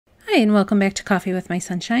Hi, and welcome back to Coffee with My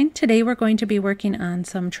Sunshine. Today we're going to be working on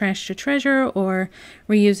some trash to treasure, or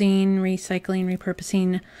reusing, recycling,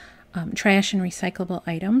 repurposing trash and recyclable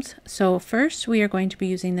items. So first we are going to be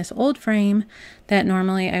using this old frame that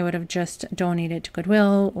normally I would have just donated to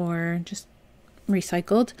Goodwill or just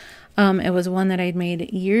recycled. It was one that I'd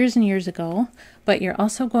made years and years ago, but you're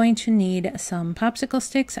also going to need some popsicle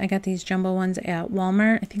sticks. I got these jumbo ones at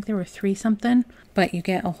Walmart. I think there were 3 something, but you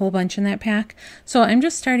get a whole bunch in that pack. So I'm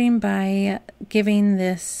just starting by giving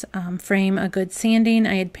this frame a good sanding.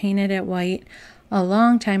 I had painted it white a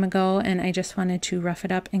long time ago, and I just wanted to rough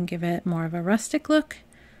it up and give it more of a rustic look.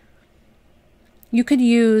 You could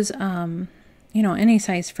use you know, any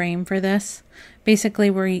size frame for this. Basically,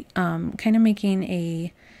 we're kind of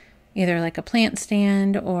making either like a plant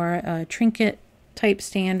stand or a trinket type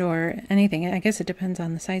stand or anything. I guess it depends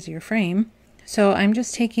on the size of your frame. So I'm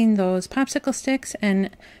just taking those popsicle sticks, and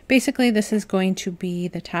basically this is going to be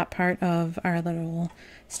the top part of our little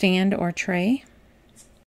stand or tray.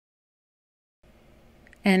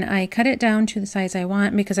 And I cut it down to the size I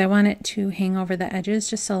want because I want it to hang over the edges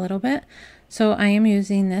just a little bit. So I am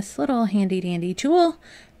using this little handy dandy tool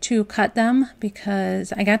to cut them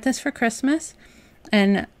because I got this for Christmas,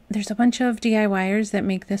 and there's a bunch of DIYers that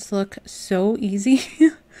make this look so easy.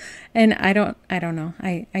 And I don't know.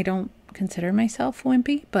 I don't consider myself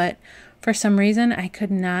wimpy, but for some reason I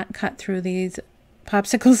could not cut through these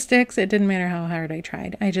popsicle sticks. It didn't matter how hard I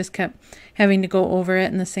tried. I just kept having to go over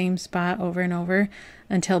it in the same spot over and over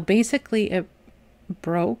until basically it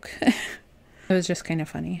broke. It was just kind of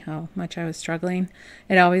funny how much I was struggling.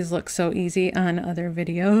 It always looks so easy on other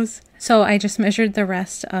videos. So I just measured the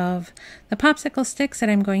rest of the popsicle sticks that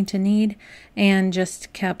I'm going to need and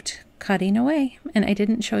just kept cutting away. And I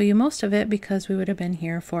didn't show you most of it because we would have been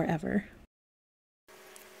here forever.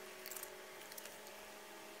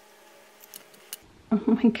 Oh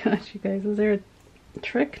my gosh, you guys, is there a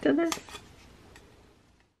trick to this?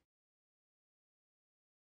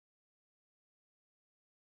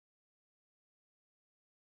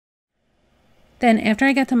 Then after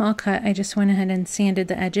I got them all cut, I just went ahead and sanded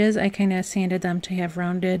the edges. I kind of sanded them to have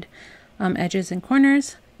rounded edges and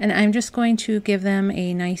corners. And I'm just going to give them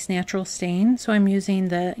a nice natural stain. So I'm using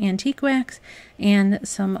the antique wax and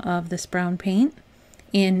some of this brown paint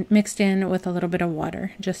mixed in with a little bit of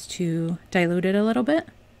water just to dilute it a little bit.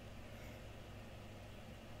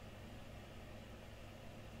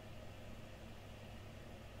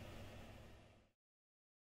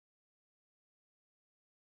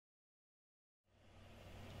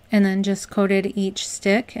 And then just coated each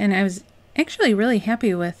stick, and I was actually really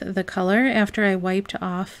happy with the color after I wiped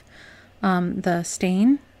off the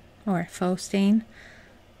stain, or faux stain.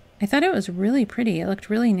 I thought it was really pretty. It looked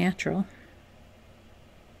really natural.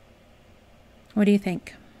 What do you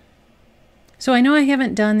think? So I know I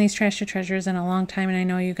haven't done these trash to treasures in a long time, and I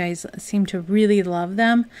know you guys seem to really love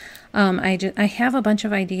them. I have a bunch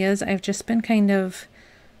of ideas. I've just been kind of,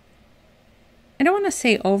 I don't want to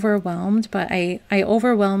say overwhelmed, but I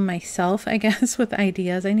overwhelm myself, I guess, with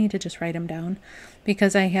ideas. I need to just write them down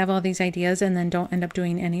because I have all these ideas and then don't end up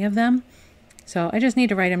doing any of them. So I just need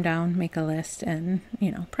to write them down, make a list, and,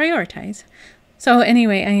 you know, prioritize. So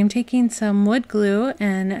anyway, I am taking some wood glue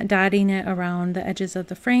and dotting it around the edges of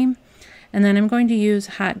the frame. And then I'm going to use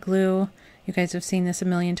hot glue. You guys have seen this a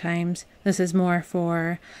million times. This is more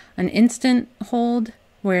for an instant hold,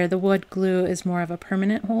 where the wood glue is more of a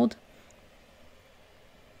permanent hold.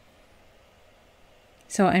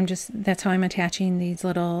 So that's how I'm attaching these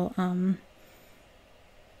little tongue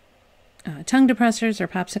depressors or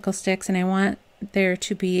popsicle sticks, and I want there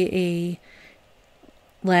to be a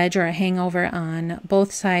ledge or a hangover on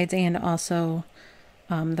both sides and also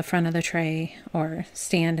the front of the tray or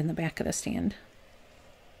stand in the back of the stand.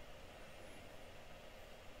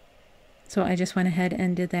 So I just went ahead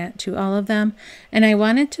and did that to all of them. And I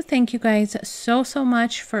wanted to thank you guys so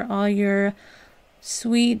much for all your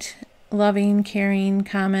sweet, loving, caring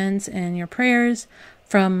comments and your prayers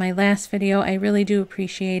from my last video. I really do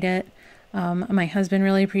appreciate it. My husband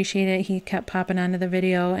really appreciated it. He kept popping onto the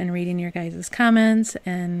video and reading your guys' comments,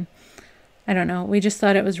 and I don't know, we just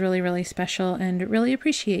thought it was really special and really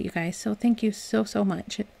appreciate you guys. So thank you so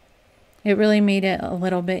much. It really made it a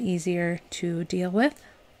little bit easier to deal with.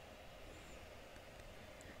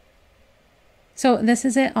 So this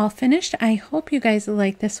is it all finished. I hope you guys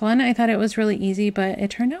like this one. I thought it was really easy, but it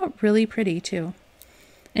turned out really pretty too.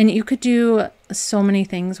 And you could do so many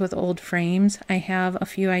things with old frames. I have a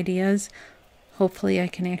few ideas. Hopefully I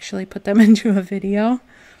can actually put them into a video.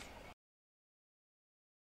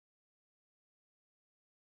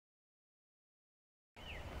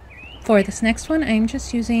 For this next one, I'm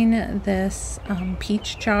just using this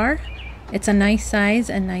peach jar. It's a nice size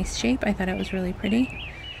and nice shape. I thought it was really pretty.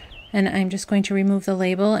 And I'm just going to remove the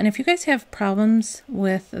label. And if you guys have problems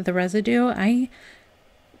with the residue, I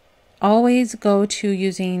always go to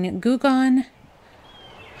using Goo Gone,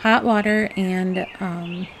 hot water, and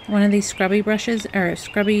one of these scrubby brushes or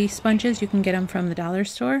scrubby sponges. You can get them from the dollar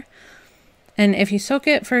store. And if you soak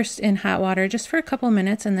it first in hot water just for a couple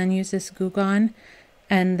minutes and then use this Goo Gone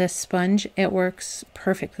and this sponge, it works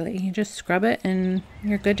perfectly. You just scrub it and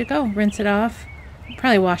you're good to go. Rinse it off.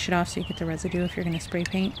 Probably wash it off so you get the residue if you're going to spray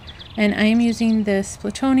paint. And I am using this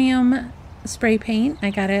plutonium spray paint.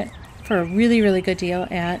 I got it for a really, really good deal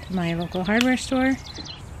at my local hardware store.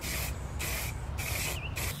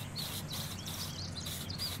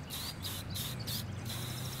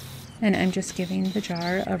 And I'm just giving the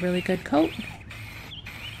jar a really good coat.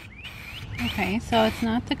 Okay, so it's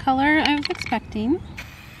not the color I was expecting.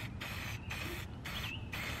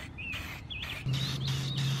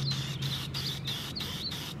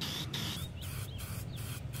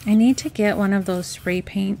 I need to get one of those spray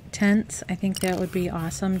paint tents. I think that would be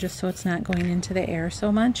awesome, just so it's not going into the air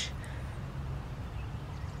so much.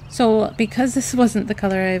 So because this wasn't the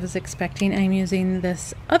color I was expecting, I'm using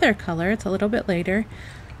this other color. It's a little bit later.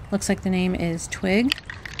 Looks like the name is Twig.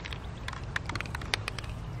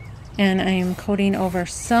 And I'm coating over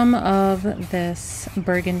some of this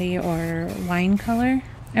burgundy or wine color.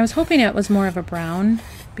 I was hoping it was more of a brown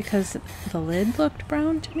because the lid looked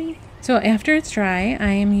brown to me. So after it's dry, I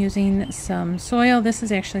am using some soil. This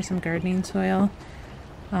is actually some gardening soil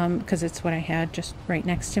because it's what I had just right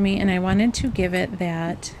next to me. And I wanted to give it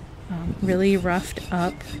that really roughed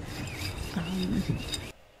up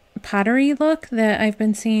pottery look that I've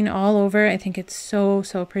been seeing all over. I think it's so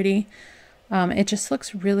pretty. It just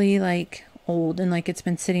looks really like old and like it's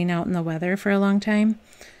been sitting out in the weather for a long time.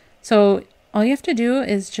 So all you have to do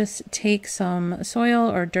is just take some soil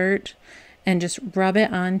or dirt and just rub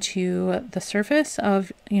it onto the surface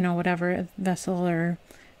of, you know, whatever vessel or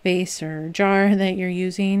vase or jar that you're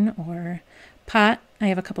using, or pot. I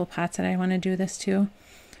have a couple pots that I want to do this to.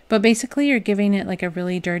 But basically you're giving it like a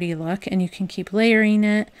really dirty look, and you can keep layering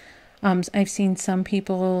it. I've seen some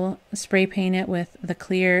people spray paint it with the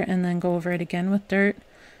clear and then go over it again with dirt.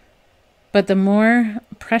 But the more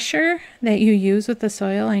pressure that you use with the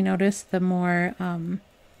soil, I notice the more,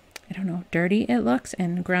 I don't know, dirty it looks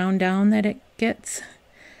and ground down that it gets.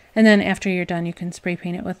 And then after you're done, you can spray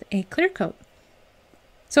paint it with a clear coat.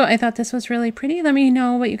 So I thought this was really pretty. Let me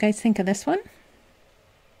know what you guys think of this one.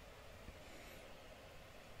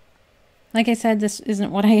 Like I said, this isn't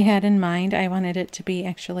what I had in mind. I wanted it to be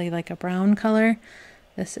actually like a brown color.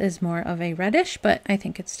 This is more of a reddish, but I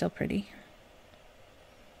think it's still pretty.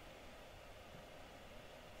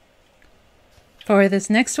 For this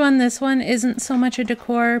next one, this one isn't so much a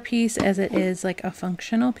decor piece as it is like a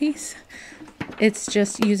functional piece. It's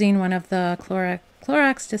just using one of the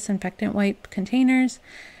Clorox disinfectant wipe containers,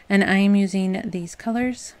 and I am using these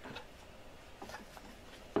colors.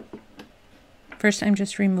 First, I'm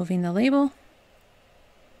just removing the label.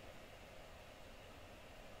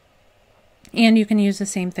 And you can use the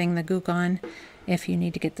same thing, the Goo Gone, if you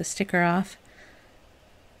need to get the sticker off.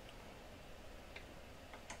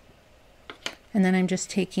 And then I'm just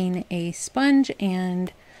taking a sponge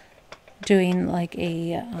and doing like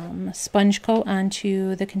a sponge coat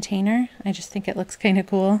onto the container. I just think it looks kind of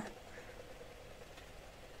cool.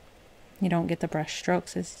 You don't get the brush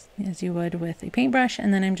strokes as you would with a paintbrush.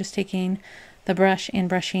 And then I'm just taking the brush and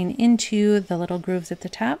brushing into the little grooves at the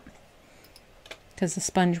top because the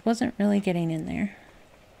sponge wasn't really getting in there.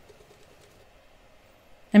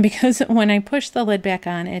 And because when I pushed the lid back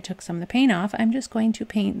on, it took some of the paint off, I'm just going to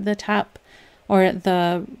paint the top or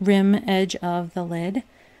the rim edge of the lid.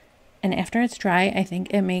 And after it's dry, I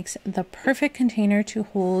think it makes the perfect container to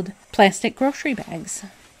hold plastic grocery bags.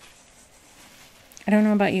 I don't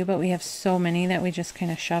know about you, but we have so many that we just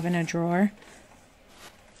kind of shove in a drawer.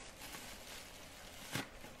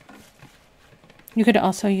 You could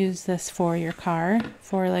also use this for your car,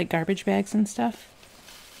 for like garbage bags and stuff.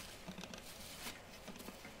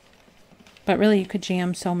 But really, you could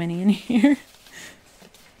jam so many in here.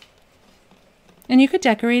 And you could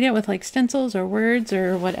decorate it with like stencils or words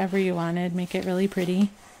or whatever you wanted. Make it really pretty.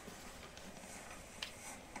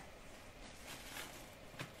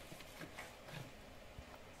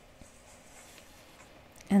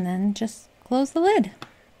 And then just close the lid.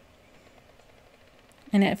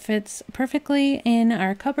 And it fits perfectly in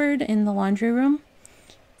our cupboard in the laundry room.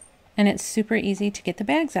 And it's super easy to get the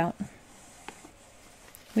bags out.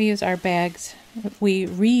 We use our bags, we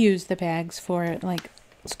reuse the bags for like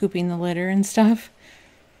scooping the litter and stuff.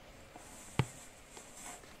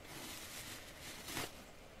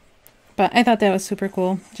 But I thought that was super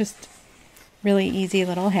cool. Just really easy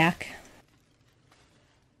little hack.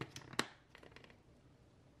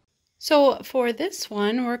 So for this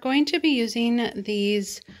one, we're going to be using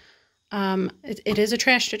these. It is a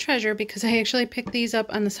trash to treasure because I actually picked these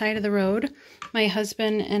up on the side of the road. My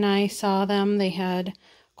husband and I saw them. They had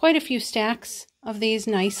quite a few stacks of these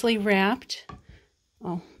nicely wrapped.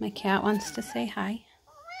 Oh, my cat wants to say hi.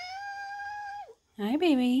 Hi,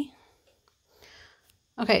 baby.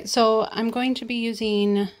 Okay, so I'm going to be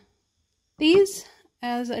using these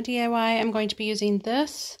as a DIY. I'm going to be using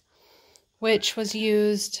this, which was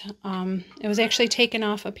used, it was actually taken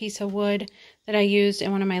off a piece of wood that I used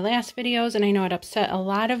in one of my last videos, and I know it upset a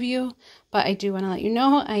lot of you, but I do want to let you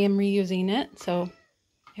know I am reusing it, so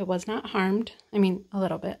it was not harmed. I mean, a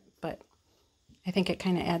little bit, but I think it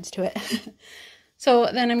kind of adds to it. So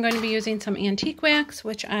then I'm going to be using some antique wax,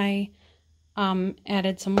 which I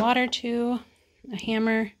added some water to, a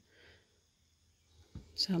hammer,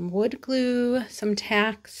 some wood glue, some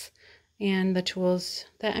tacks, and the tools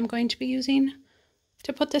that I'm going to be using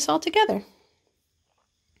to put this all together.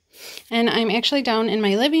 And I'm actually down in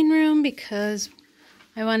my living room because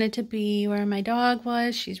I wanted to be where my dog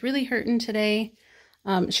was. She's really hurting today.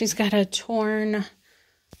 She's got a torn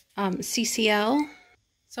CCL.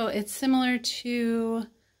 So it's similar to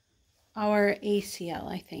our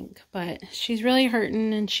ACL, I think. But she's really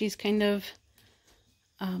hurting and she's kind of,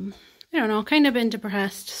 I don't know, kind of been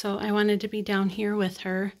depressed. So I wanted to be down here with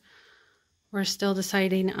her. We're still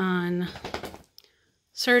deciding on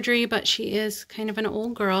surgery, but she is kind of an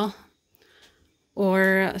old girl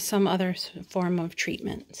or some other form of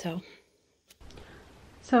treatment. So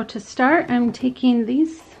to start, I'm taking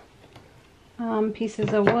these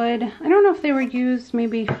pieces of wood. I don't know if they were used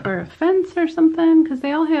maybe for a fence or something because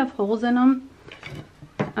they all have holes in them.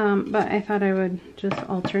 But I thought I would just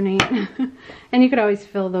alternate. And you could always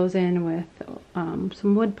fill those in with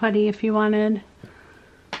some wood putty if you wanted.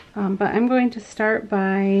 But I'm going to start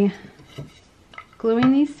by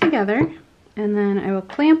gluing these together, and then I will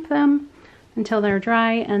clamp them until they're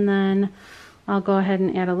dry, and then I'll go ahead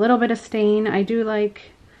and add a little bit of stain. I do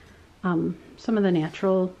like some of the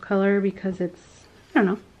natural color because it's, I don't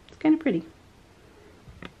know, it's kind of pretty.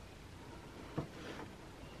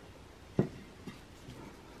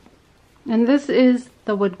 And this is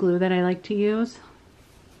the wood glue that I like to use.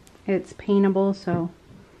 It's paintable, so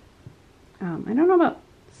I don't know about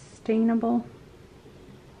stainable.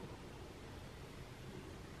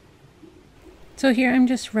 So here I'm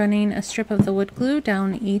just running a strip of the wood glue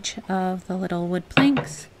down each of the little wood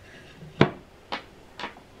planks.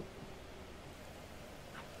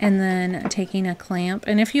 And then taking a clamp,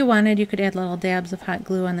 and if you wanted you could add little dabs of hot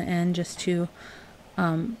glue on the end just to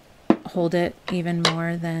hold it even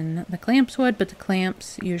more than the clamps would, but the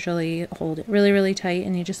clamps usually hold it really, really tight,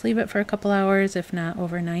 and you just leave it for a couple hours, if not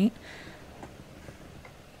overnight.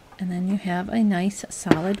 And then you have a nice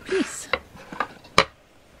solid piece.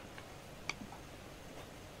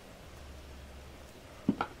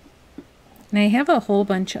 And I have a whole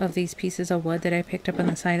bunch of these pieces of wood that I picked up on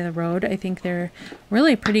the side of the road. I think they're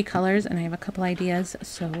really pretty colors, and I have a couple ideas,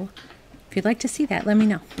 so if you'd like to see that, let me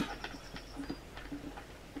know.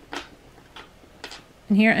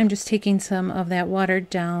 And here I'm just taking some of that watered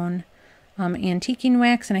down antiquing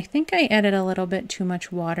wax, and I think I added a little bit too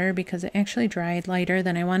much water because it actually dried lighter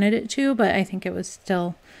than I wanted it to, but I think it was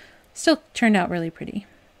still turned out really pretty.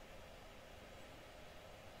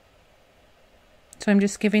 So I'm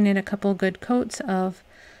just giving it a couple good coats of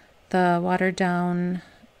the watered down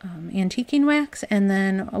antiquing wax, and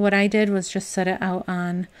then what I did was just set it out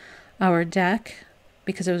on our deck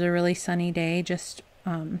because it was a really sunny day, just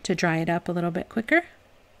to dry it up a little bit quicker.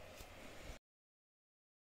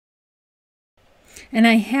 And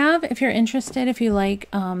I have, if you're interested, if you like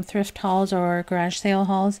thrift hauls or garage sale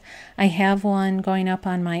hauls, I have one going up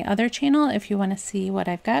on my other channel if you want to see what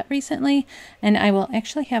I've got recently. And I will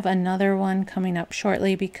actually have another one coming up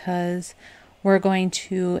shortly because we're going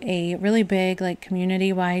to a really big, like,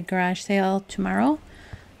 community-wide garage sale tomorrow.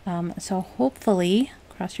 So hopefully,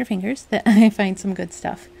 cross your fingers, that I find some good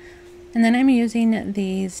stuff. And then I'm using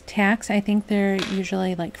these tacks. I think they're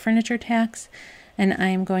usually like furniture tacks. And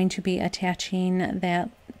I'm going to be attaching that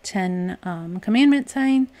 10 commandment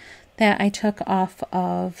sign that I took off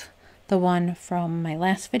of the one from my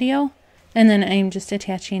last video. And then I'm just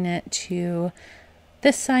attaching it to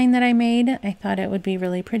this sign that I made. I thought it would be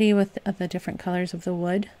really pretty with the different colors of the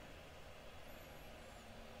wood.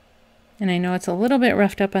 And I know it's a little bit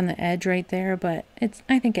roughed up on the edge right there, but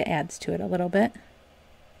I think it adds to it a little bit.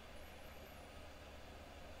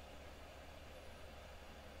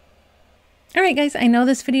 All right, guys, I know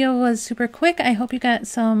this video was super quick. I hope you got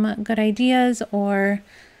some good ideas or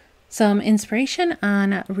some inspiration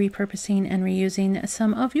on repurposing and reusing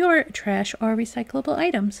some of your trash or recyclable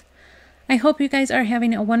items. I hope you guys are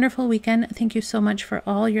having a wonderful weekend. Thank you so much for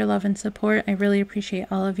all your love and support. I really appreciate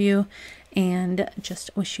all of you and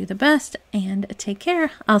just wish you the best and take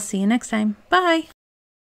care. I'll see you next time. Bye.